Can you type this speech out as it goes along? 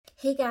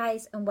Hey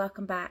guys, and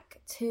welcome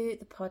back to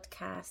the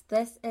podcast.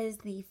 This is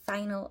the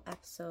final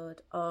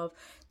episode of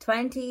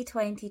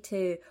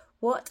 2022.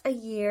 What a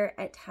year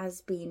it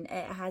has been.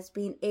 It has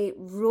been a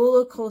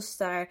roller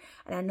coaster,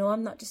 and I know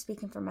I'm not just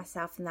speaking for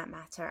myself in that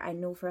matter. I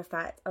know for a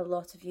fact a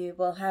lot of you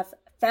will have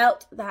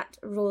felt that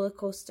roller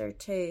coaster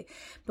too.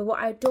 But what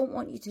I don't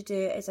want you to do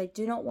is I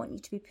do not want you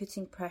to be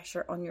putting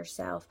pressure on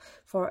yourself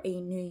for a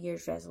New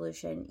Year's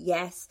resolution.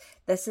 Yes,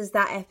 this is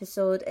that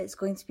episode. It's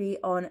going to be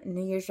on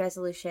New Year's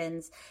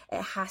resolutions.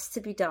 It has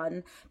to be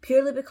done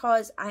purely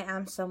because I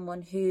am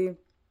someone who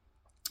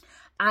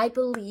I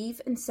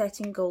believe in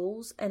setting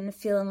goals and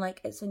feeling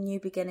like it's a new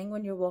beginning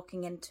when you're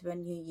walking into a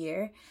new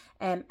year.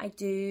 I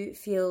do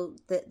feel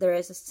that there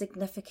is a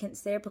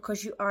significance there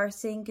because you are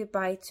saying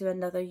goodbye to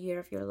another year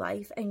of your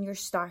life and you're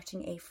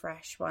starting a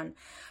fresh one.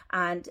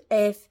 And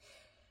if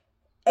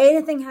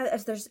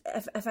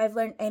I've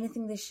learned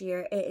anything this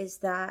year, it is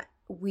that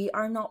we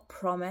are not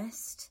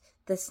promised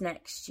this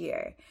next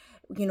year.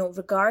 You know,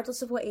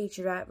 regardless of what age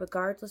you're at,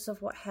 regardless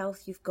of what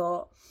health you've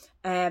got,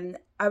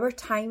 our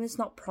time is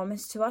not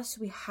promised to us.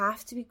 We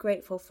have to be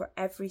grateful for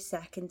every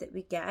second that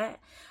we get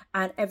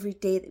and every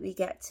day that we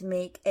get to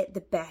make it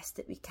the best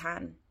that we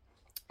can.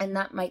 And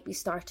that might be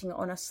starting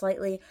on a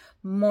slightly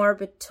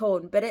morbid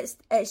tone, but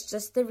it's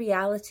just the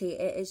reality.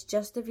 It is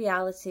just the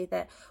reality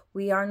that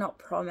we are not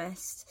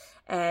promised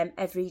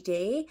every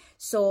day.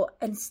 So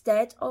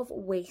instead of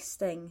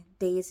wasting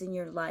days in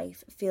your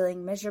life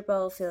feeling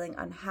miserable, feeling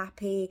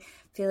unhappy,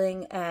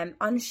 feeling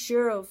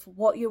unsure of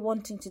what you're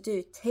wanting to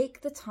do,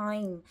 take the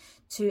time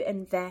to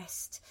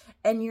invest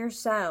in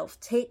yourself.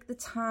 Take the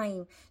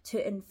time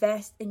to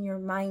invest in your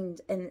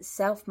mind, in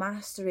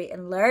self-mastery,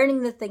 and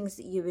learning the things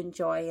that you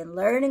enjoy and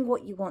learning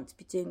what you want to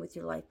be doing with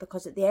your life.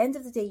 Because at the end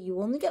of the day,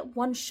 you only get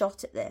one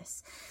shot at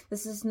this.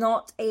 This is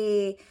not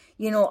a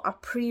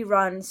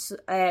pre-run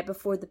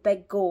before the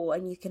big goal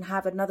and you can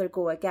have another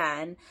go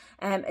again.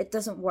 It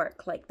doesn't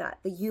work like that.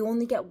 You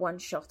only get one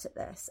shot at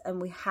this,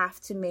 and we have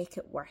to make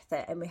it worth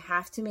it, and we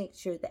have to make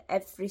sure that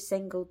every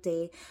single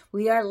day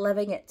we are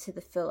living it to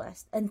the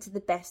fullest and to the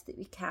best that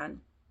we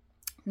can.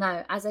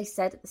 Now, as I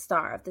said at the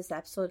start of this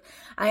episode,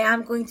 I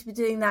am going to be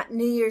doing that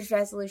New Year's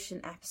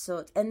resolution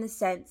episode in the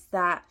sense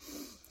that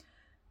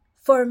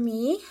for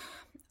me,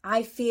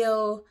 I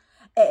feel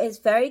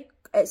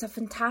it's a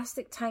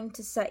fantastic time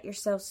to set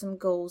yourself some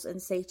goals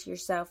and say to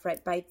yourself,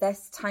 right, by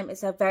this time,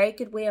 it's a very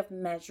good way of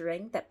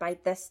measuring that by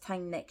this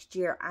time next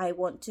year, I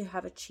want to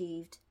have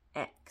achieved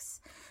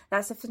X.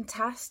 That's a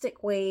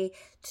fantastic way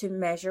to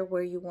measure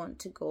where you want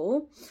to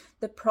go.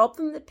 The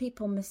problem that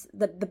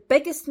the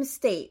biggest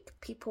mistake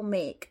people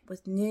make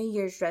with New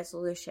Year's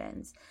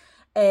resolutions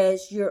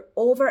is you're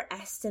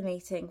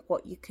overestimating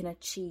what you can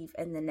achieve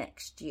in the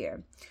next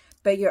year,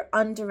 but you're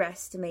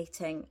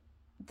underestimating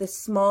the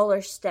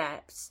smaller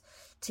steps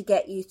to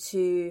get you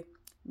to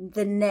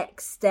the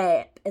next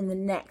step in the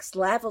next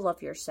level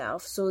of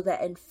yourself, so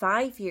that in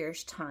 5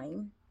 years'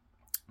 time,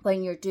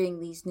 when you're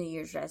doing these New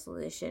Year's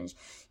resolutions,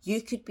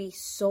 you could be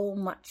so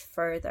much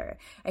further.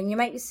 And you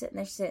might be sitting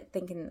there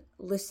thinking,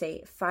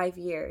 Lucy, 5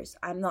 years,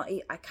 I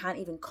can't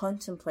even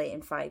contemplate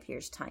in 5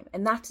 years' time.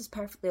 And that is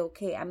perfectly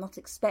okay. I'm not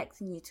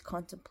expecting you to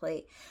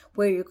contemplate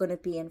where you're going to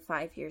be in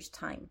 5 years'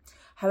 time.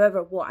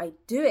 However, what I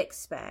do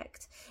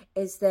expect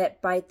is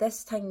that by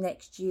this time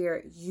next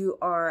year, you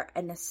are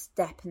in a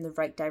step in the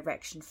right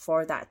direction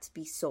for that to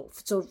be so.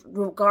 So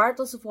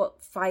regardless of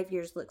what 5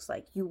 years looks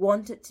like, you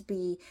want it to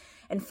be,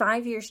 in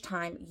 5 years'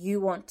 time, you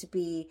want to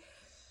be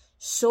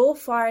so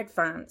far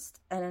advanced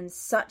and in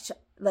such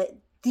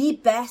the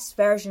best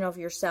version of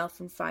yourself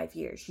in 5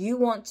 years. You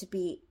want to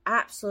be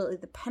absolutely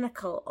the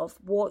pinnacle of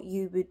what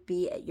you would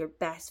be at your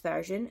best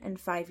version in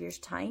 5 years'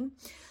 time.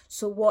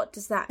 So what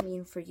does that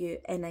mean for you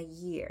in a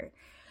year?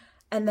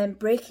 And then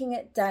breaking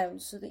it down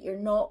so that you're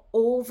not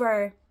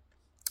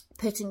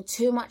putting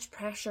too much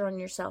pressure on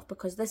yourself,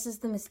 because this is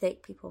the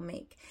mistake people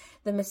make.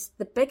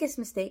 The biggest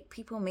mistake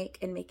people make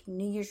in making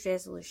New Year's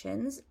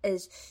resolutions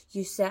is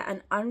you set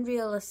an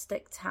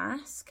unrealistic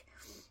task,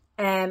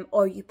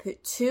 or you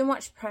put too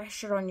much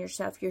pressure on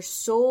yourself. You're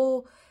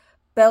so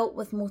built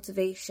with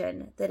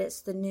motivation that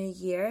it's the new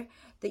year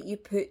that you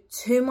put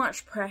too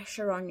much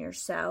pressure on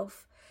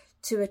yourself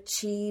to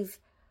achieve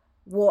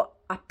what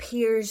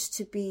appears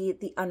to be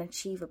the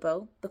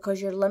unachievable,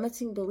 because your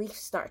limiting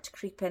beliefs start to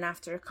creep in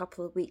after a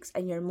couple of weeks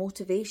and your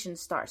motivation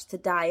starts to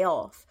die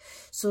off.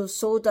 So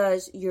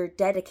does your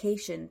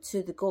dedication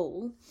to the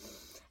goal.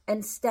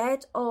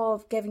 Instead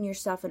of giving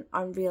yourself an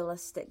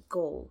unrealistic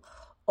goal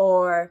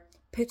or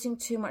putting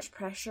too much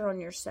pressure on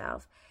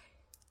yourself,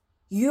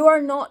 you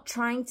are not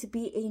trying to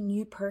be a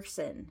new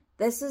person.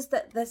 This is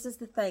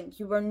the thing.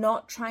 You are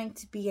not trying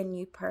to be a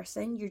new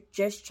person. You're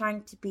just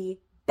trying to be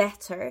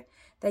better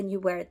than you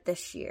were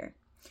this year.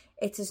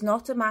 It is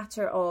not a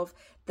matter of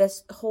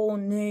this whole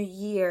new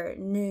year,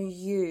 new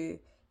you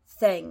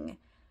thing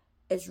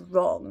is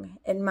wrong,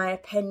 in my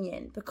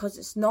opinion, because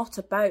it's not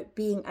about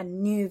being a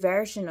new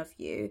version of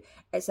you.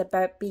 It's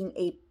about being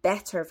a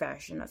better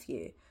version of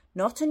you.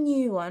 Not a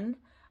new one,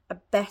 a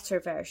better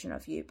version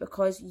of you,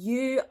 because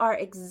you are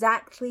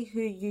exactly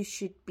who you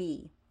should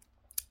be.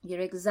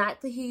 You're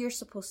exactly who you're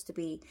supposed to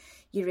be.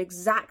 You're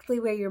exactly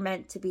where you're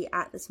meant to be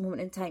at this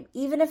moment in time.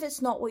 Even if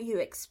it's not what you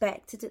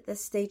expected at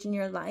this stage in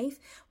your life,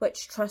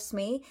 which, trust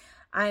me,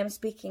 I am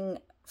speaking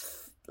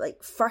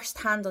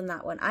firsthand on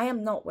that one. I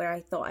am not where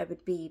I thought I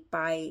would be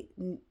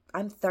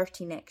I'm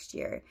 30 next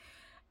year.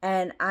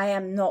 And I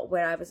am not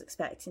where I was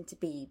expecting to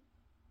be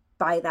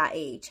by that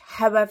age.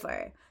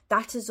 However,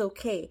 that is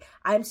okay.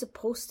 I'm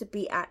supposed to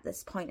be at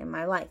this point in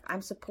my life.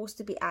 I'm supposed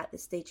to be at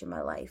this stage in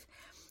my life.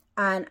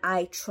 And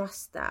I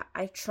trust that.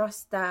 I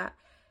trust that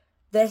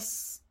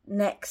this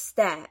next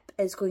step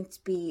is going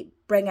to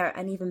bring out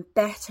an even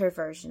better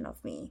version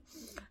of me.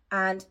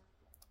 And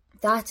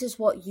that is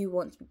what you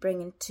want to be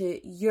bringing to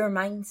your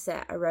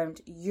mindset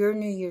around your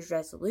New Year's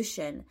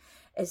resolution,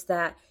 is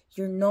that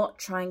you're not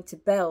trying to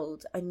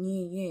build a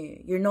new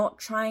you. You're not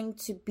trying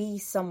to be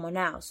someone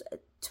else.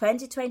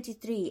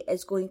 2023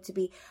 is going to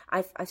be,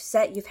 I've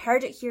said, you've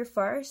heard it here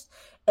first,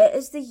 it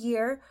is the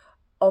year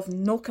of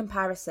no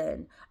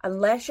comparison.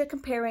 Unless you're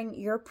comparing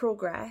your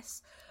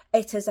progress,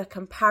 it is a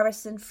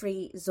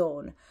comparison-free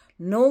zone.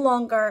 No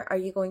longer are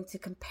you going to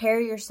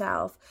compare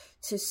yourself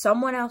to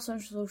someone else on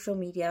social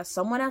media,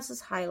 someone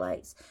else's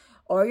highlights,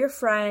 or your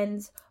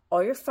friends,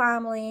 or your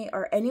family,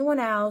 or anyone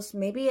else.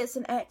 Maybe it's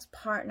an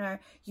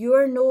ex-partner. You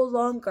are no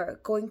longer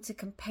going to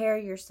compare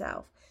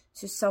yourself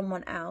to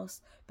someone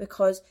else,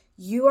 because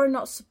you are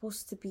not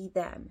supposed to be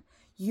them.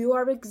 You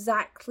are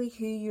exactly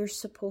who you're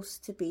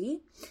supposed to be.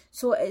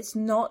 So it's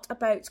not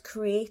about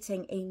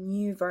creating a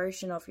new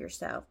version of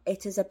yourself.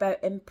 It is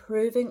about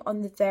improving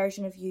on the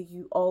version of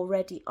you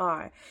already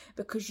are,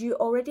 because you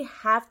already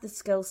have the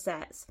skill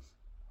sets.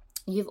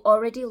 You've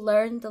already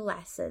learned the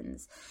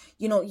lessons.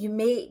 You know, you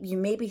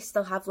maybe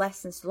still have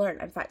lessons to learn.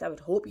 In fact, I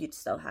would hope you'd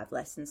still have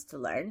lessons to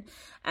learn.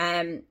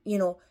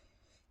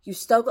 You've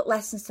still got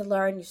lessons to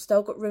learn. You've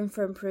still got room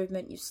for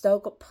improvement. You've still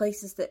got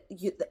places the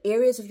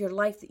areas of your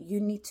life that you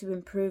need to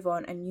improve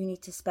on and you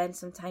need to spend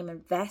some time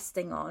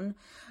investing on.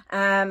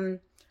 And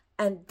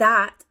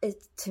that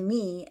is, to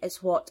me,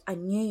 is what a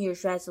New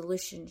Year's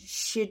resolution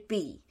should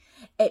be.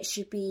 It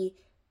should be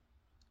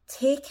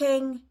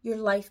taking your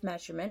life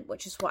measurement,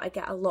 which is what I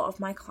get a lot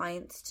of my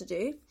clients to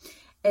do,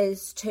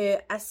 is to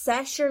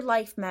assess your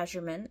life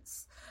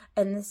measurements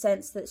in the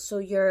sense that, so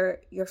your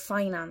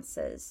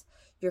finances,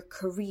 your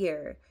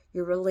career,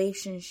 your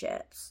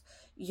relationships,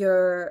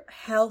 your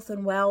health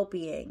and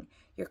well-being,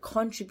 your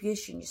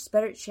contribution, your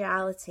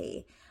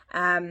spirituality,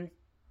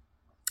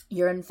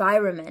 your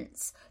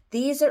environments.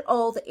 These are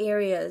all the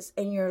areas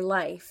in your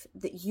life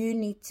that you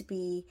need to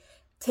be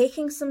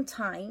taking some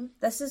time.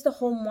 This is the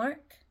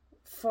homework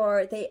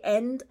for the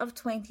end of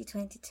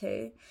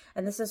 2022.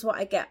 And this is what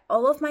I get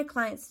all of my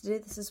clients to do.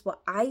 This is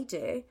what I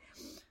do.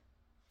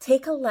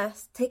 Take a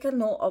list, take a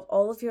note of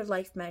all of your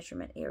life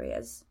measurement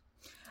areas,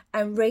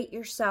 and rate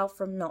yourself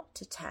from 0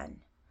 to 10.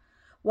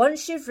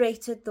 Once you've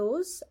rated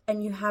those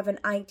and you have an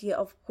idea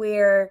of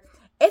where,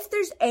 if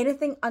there's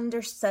anything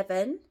under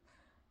 7,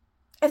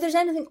 if there's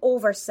anything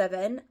over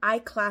 7, I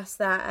class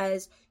that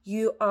as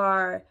you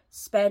are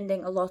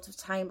spending a lot of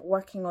time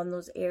working on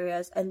those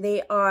areas and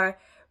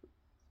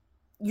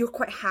you're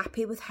quite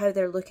happy with how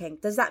they're looking.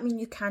 Does that mean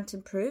you can't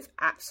improve?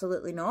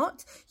 Absolutely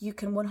not. You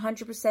can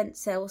 100%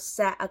 still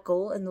set a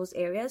goal in those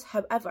areas.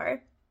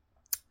 However,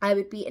 I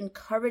would be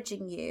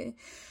encouraging you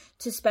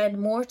to spend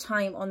more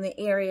time on the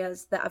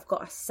areas that have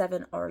got a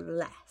 7 or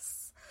less.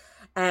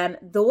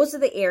 Those are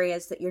the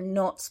areas that you're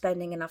not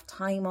spending enough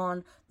time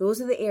on.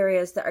 Those are the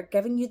areas that are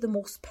giving you the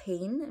most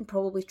pain and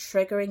probably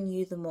triggering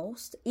you the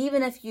most.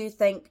 Even if you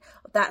think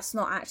that's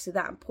not actually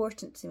that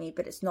important to me,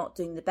 but it's not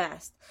doing the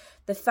best.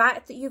 The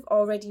fact that you've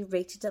already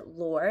rated it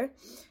lower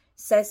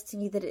says to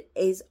me that it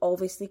is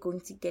obviously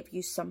going to give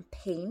you some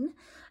pain,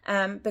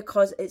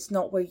 because it's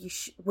not where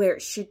where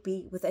it should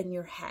be within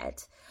your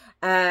head.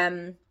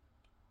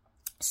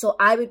 So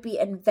I would be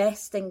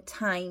investing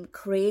time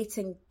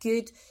creating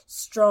good,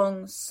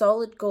 strong,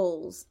 solid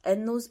goals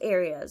in those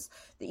areas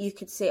that you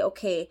could say,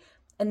 okay,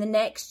 in the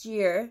next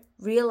year,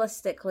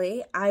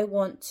 realistically, I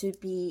want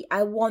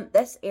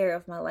this area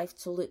of my life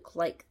to look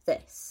like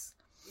this.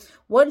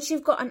 Once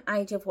you've got an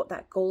idea of what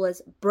that goal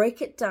is,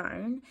 break it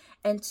down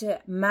into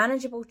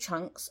manageable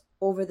chunks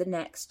over the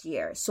next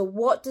year. So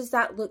what does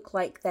that look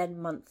like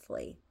then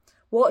monthly?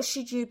 What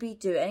should you be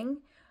doing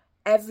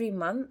every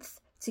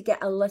month to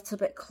get a little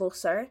bit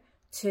closer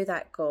to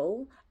that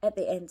goal at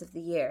the end of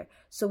the year?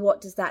 So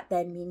what does that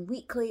then mean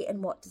weekly,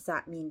 and what does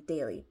that mean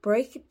daily?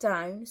 Break it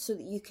down so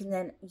that you can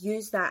then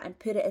use that and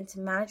put it into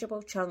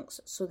manageable chunks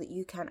so that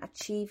you can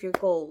achieve your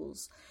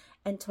goals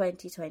in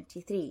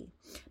 2023.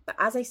 But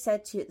as I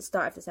said to you at the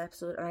start of this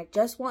episode, and I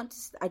just want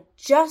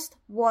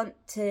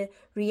to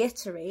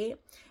reiterate,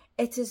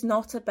 it is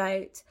not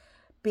about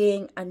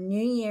being a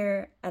new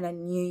year and a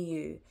new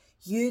you.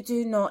 You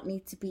do not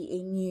need to be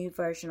a new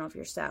version of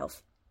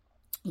yourself.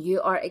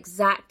 You are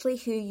exactly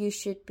who you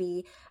should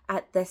be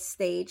at this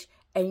stage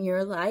in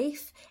your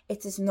life.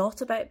 It is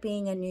not about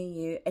being a new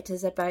you. It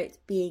is about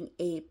being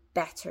a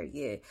better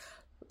you.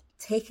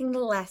 taking the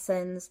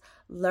lessons,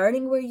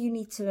 learning where you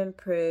need to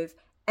improve,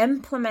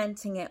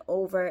 implementing it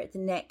over the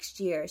next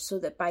year, so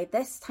that by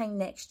this time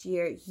next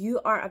year, you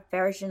are a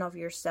version of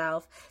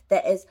yourself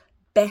that is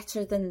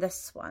better than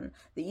this one,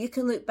 that you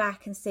can look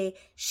back and say,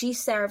 she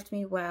served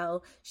me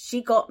well,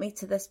 she got me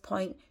to this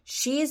point,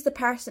 she is the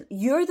person,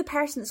 you're the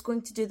person that's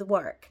going to do the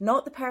work,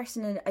 not the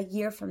person in a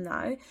year from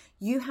now.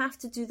 You have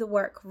to do the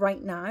work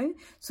right now,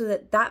 so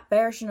that that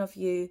version of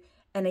you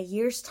in a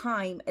year's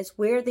time is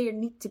where they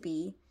need to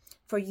be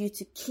for you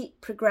to keep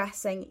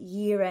progressing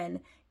year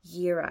in,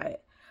 year out.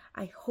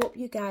 I hope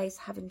you guys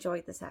have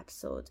enjoyed this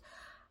episode.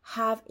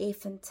 Have a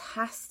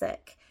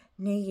fantastic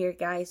New Year,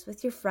 guys,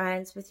 with your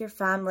friends, with your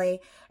family.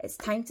 It's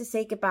time to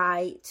say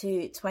goodbye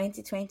to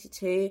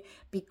 2022.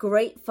 Be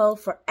grateful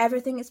for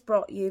everything it's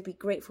brought you. Be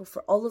grateful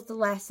for all of the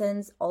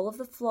lessons, all of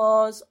the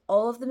flaws,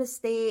 all of the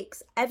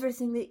mistakes,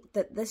 everything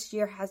that this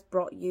year has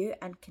brought you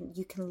and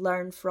you can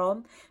learn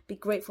from. Be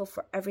grateful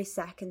for every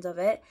second of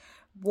it.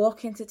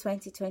 Walk into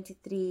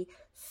 2023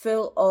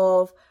 full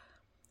of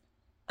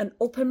an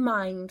open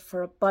mind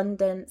for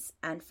abundance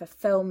and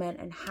fulfillment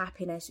and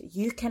happiness.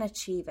 You can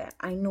achieve it.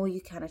 I know you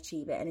can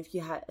achieve it. And if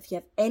you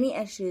have any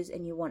issues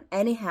and you want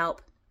any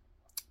help,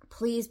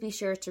 please be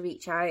sure to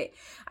reach out.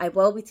 I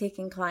will be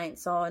taking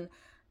clients on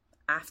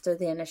after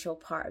the initial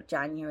part of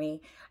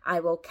January.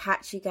 I will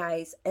catch you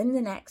guys in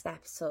the next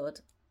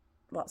episode.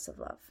 Lots of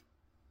love.